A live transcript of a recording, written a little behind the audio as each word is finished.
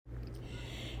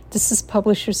This is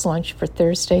Publisher's Lunch for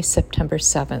Thursday, September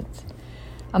 7th.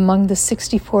 Among the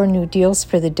 64 new deals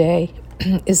for the day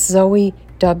is Zoe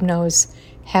Dubnow's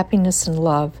Happiness and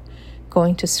Love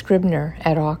going to Scribner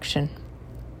at auction.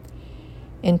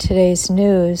 In today's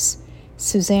news,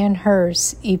 Suzanne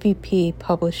Herz, EVP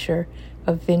publisher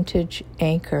of Vintage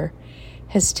Anchor,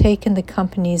 has taken the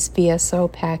company's VSO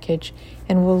package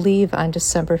and will leave on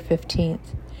December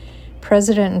 15th.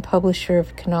 President and publisher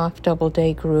of Knopf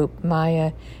Doubleday Group,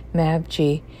 Maya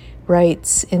Mavji,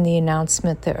 writes in the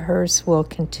announcement that Herz will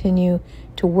continue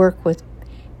to work with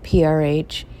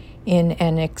PRH in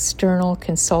an external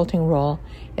consulting role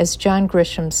as John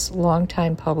Grisham's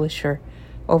longtime publisher,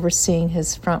 overseeing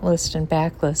his front list and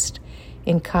backlist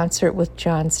in concert with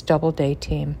John's Doubleday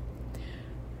team.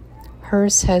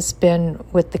 Herz has been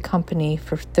with the company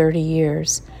for 30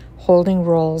 years, holding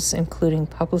roles including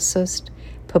publicist,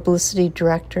 publicity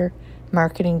director,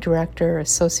 marketing director,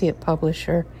 associate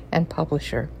publisher, and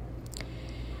publisher.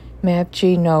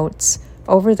 Mavji notes,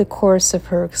 over the course of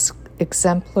her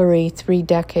exemplary 3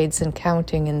 decades and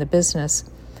counting in the business,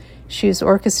 she has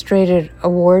orchestrated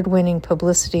award-winning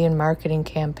publicity and marketing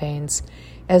campaigns,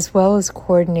 as well as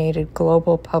coordinated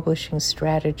global publishing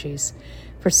strategies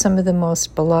for some of the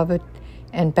most beloved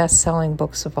and best-selling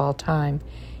books of all time,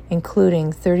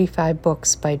 including 35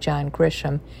 books by John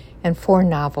Grisham and 4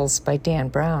 novels by Dan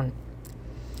Brown.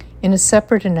 In a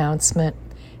separate announcement,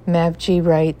 Mavji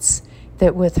writes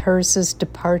that with Herz's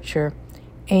departure,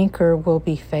 Anchor will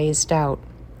be phased out.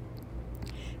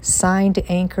 Signed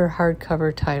Anchor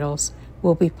hardcover titles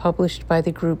will be published by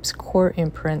the group's core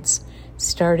imprints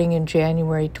starting in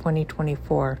January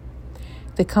 2024.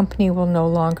 The company will no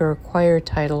longer acquire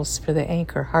titles for the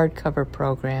Anchor hardcover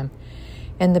program,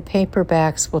 and the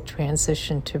paperbacks will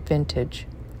transition to Vintage.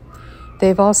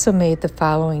 They've also made the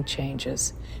following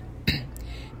changes.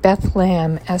 Beth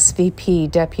Lamb, SVP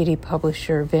Deputy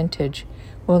Publisher Vintage,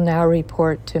 will now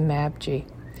report to Mavji.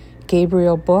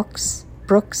 Gabriel Brooks,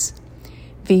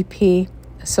 VP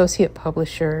Associate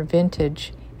Publisher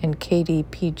Vintage and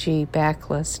KDPG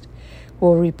Backlist,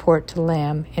 will report to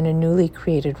Lamb in a newly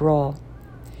created role.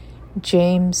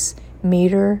 James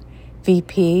Meter,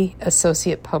 VP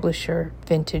Associate Publisher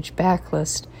Vintage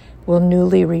Backlist, will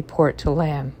newly report to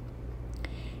Lamb.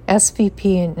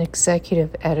 SVP and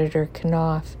Executive Editor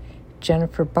Knopf,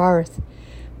 Jennifer Barth,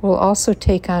 will also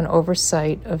take on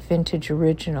oversight of Vintage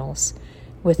Originals,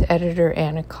 with Editor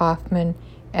Anna Kaufman,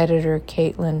 Editor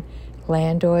Caitlin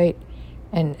Landoit,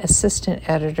 and Assistant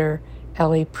Editor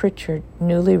Ellie Pritchard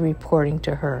newly reporting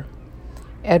to her.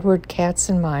 Edward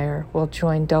Katzenmeyer will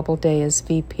join Doubleday as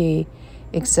VP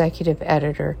Executive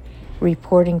Editor,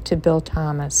 reporting to Bill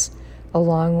Thomas,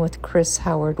 along with Chris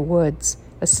Howard Woods,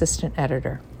 Assistant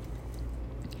Editor.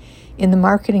 In the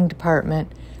marketing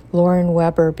department, Lauren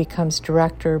Weber becomes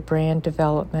Director of Brand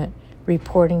Development,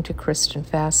 reporting to Kristen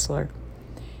Fassler.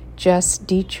 Jess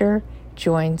Deecher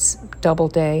joins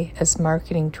Doubleday as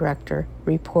Marketing Director,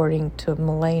 reporting to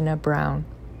Milena Brown.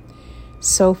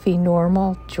 Sophie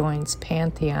Normal joins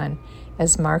Pantheon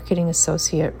as Marketing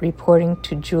Associate, reporting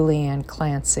to Julianne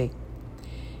Clancy.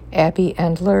 Abby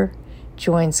Endler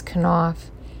joins Knopf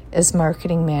as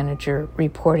Marketing Manager,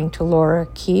 reporting to Laura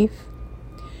Keefe.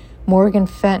 Morgan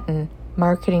Fenton,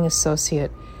 Marketing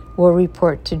Associate, will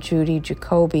report to Judy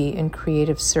Jacoby in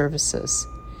Creative Services.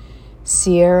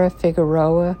 Sierra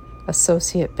Figueroa,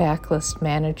 Associate Backlist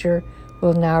Manager,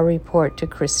 will now report to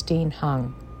Christine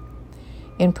Hung.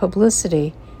 In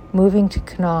publicity, moving to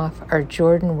Knopf are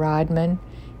Jordan Rodman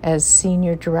as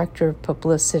Senior Director of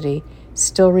Publicity,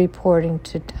 still reporting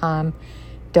to Tom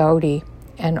Doughty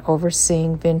and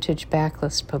overseeing Vintage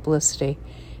Backlist Publicity,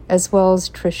 as well as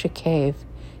Tricia Cave,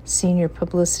 Senior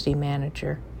Publicity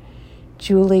Manager.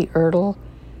 Julie Ertl,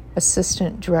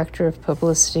 Assistant Director of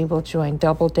Publicity, will join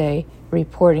Doubleday,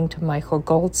 reporting to Michael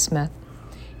Goldsmith,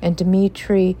 and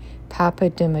Dimitri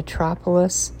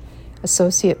Papadimitriopoulos,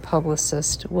 Associate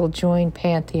Publicist, will join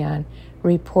Pantheon,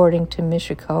 reporting to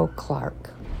Michiko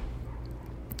Clark.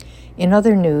 In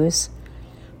other news,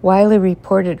 Wiley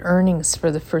reported earnings for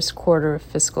the first quarter of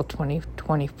fiscal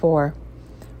 2024,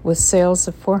 with sales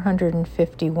of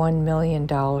 $451 million,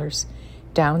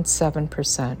 down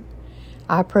 7%.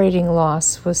 Operating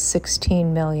loss was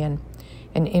 $16 million,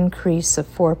 an increase of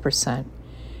 4%.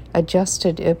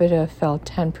 Adjusted EBITDA fell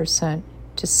 10%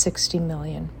 to $60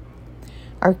 million.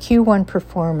 Our Q1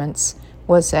 performance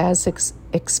was as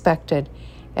expected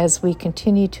as we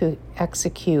continue to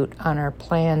execute on our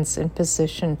plans and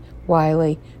position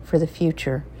Wiley for the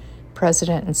future,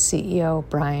 President and CEO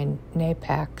Brian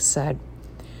Napack said.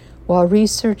 While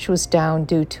research was down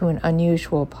due to an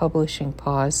unusual publishing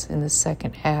pause in the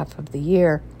second half of the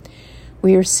year,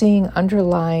 We are seeing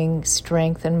underlying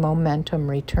strength and momentum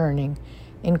returning,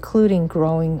 including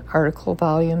growing article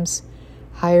volumes,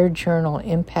 higher journal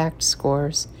impact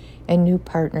scores, and new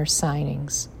partner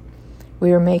signings.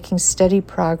 We are making steady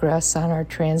progress on our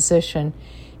transition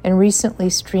and recently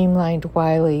streamlined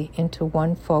Wiley into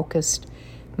one focused,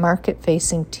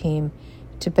 market-facing team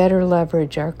to better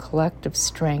leverage our collective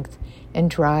strength and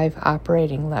drive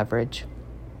operating leverage.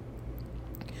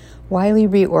 Wiley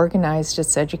reorganized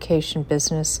its education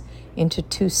business into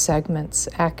two segments,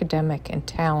 academic and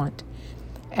talent,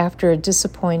 after a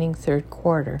disappointing third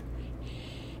quarter.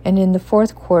 And in the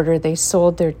fourth quarter, they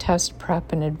sold their test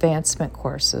prep and advancement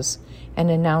courses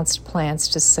and announced plans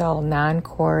to sell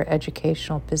non-core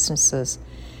educational businesses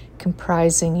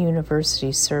comprising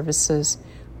university services,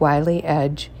 Wiley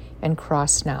Edge, and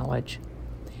Cross Knowledge.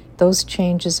 Those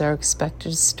changes are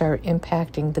expected to start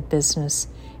impacting the business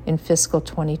in fiscal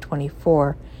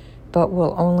 2024, but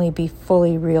will only be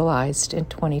fully realized in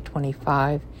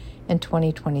 2025 and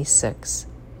 2026.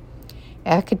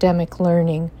 Academic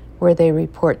learning, where they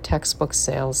report textbook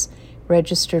sales,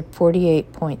 registered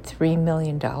 $48.3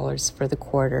 million for the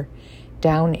quarter,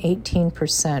 down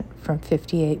 18% from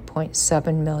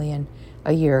 $58.7 million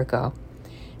a year ago,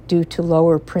 due to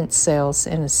lower print sales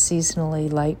in a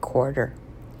seasonally light quarter.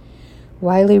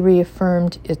 Wiley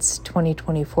reaffirmed its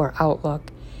 2024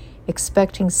 outlook,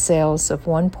 expecting sales of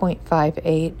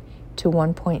 $1.58 to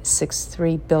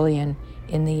 $1.63 billion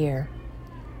in the year.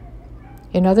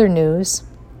 In other news,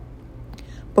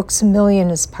 Books A Million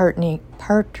is partnering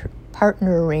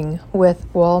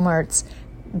with Walmart's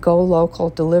Go Local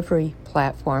delivery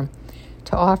platform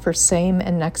to offer same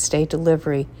and next day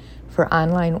delivery for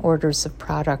online orders of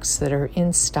products that are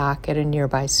in stock at a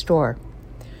nearby store.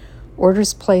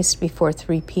 Orders placed before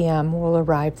 3 p.m. will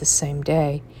arrive the same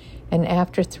day, and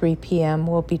after 3 p.m.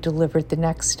 will be delivered the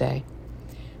next day.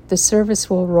 The service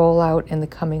will roll out in the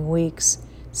coming weeks,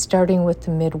 starting with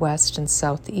the Midwest and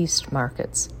Southeast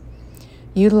markets.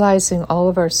 Utilizing all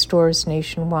of our stores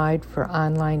nationwide for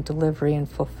online delivery and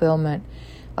fulfillment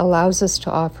allows us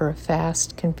to offer a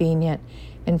fast, convenient,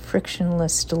 and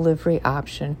frictionless delivery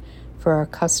option for our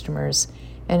customers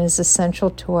and is essential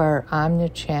to our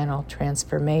omnichannel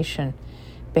transformation,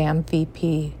 BAM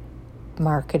VP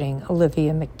Marketing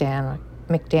Olivia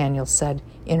McDaniel said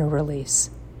in a release.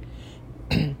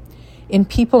 In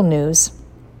People News,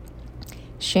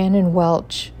 Shannon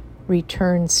Welch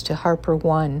returns to Harper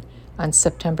One on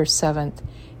September 7th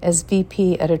as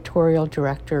VP Editorial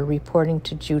Director, reporting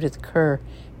to Judith Kerr,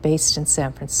 based in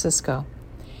San Francisco.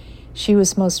 She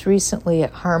was most recently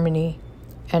at Harmony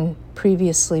and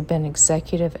previously been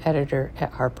Executive Editor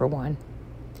at Harper One.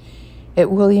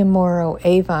 At William Morrow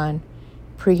Avon,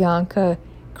 Priyanka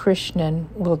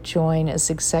Krishnan will join as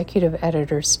Executive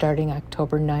Editor starting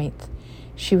October 9th.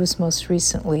 She was most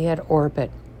recently at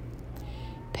Orbit.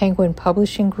 Penguin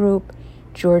Publishing Group,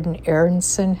 Jordan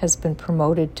Aronson has been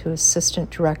promoted to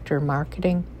Assistant Director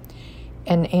Marketing,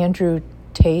 and Andrew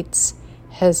Tates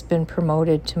has been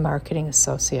promoted to Marketing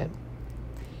Associate.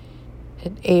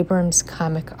 At Abrams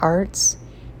Comic Arts,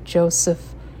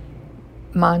 Joseph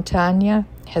Montagna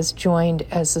has joined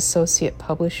as Associate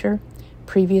Publisher.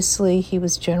 Previously, he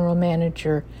was General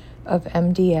Manager of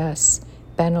MDS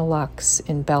Benelux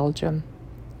in Belgium.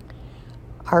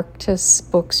 Arctis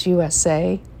Books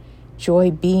USA,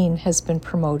 Joy Bean has been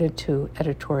promoted to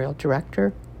Editorial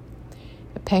Director.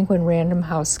 At Penguin Random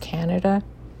House Canada,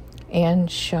 Anne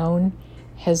Schoen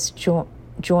has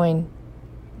joined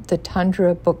the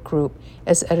Tundra Book Group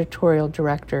as Editorial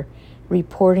Director,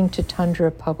 reporting to Tundra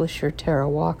publisher Tara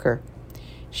Walker.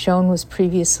 Schoen was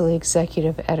previously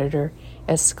Executive Editor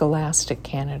at Scholastic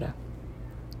Canada.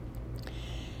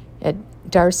 At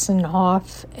Darson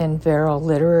Hoff and Verrill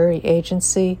Literary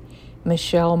Agency,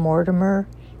 Michelle Mortimer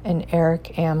and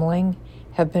Eric Amling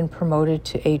have been promoted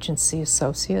to Agency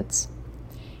Associates.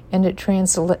 And at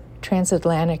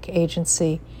Transatlantic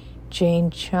Agency,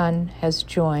 Jane Chun has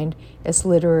joined as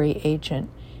Literary Agent.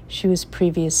 She was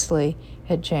previously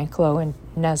at Janklow and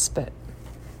Nesbitt.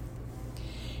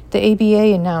 The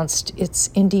ABA announced its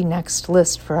Indie Next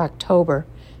list for October,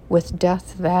 with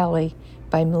Death Valley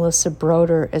by Melissa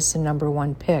Broder as the number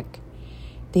one pick.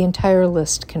 The entire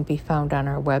list can be found on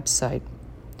our website.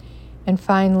 And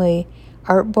finally,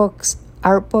 Artbook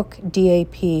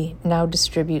DAP now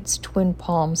distributes Twin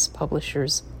Palms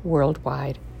publishers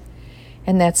worldwide.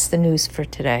 And that's the news for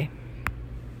today.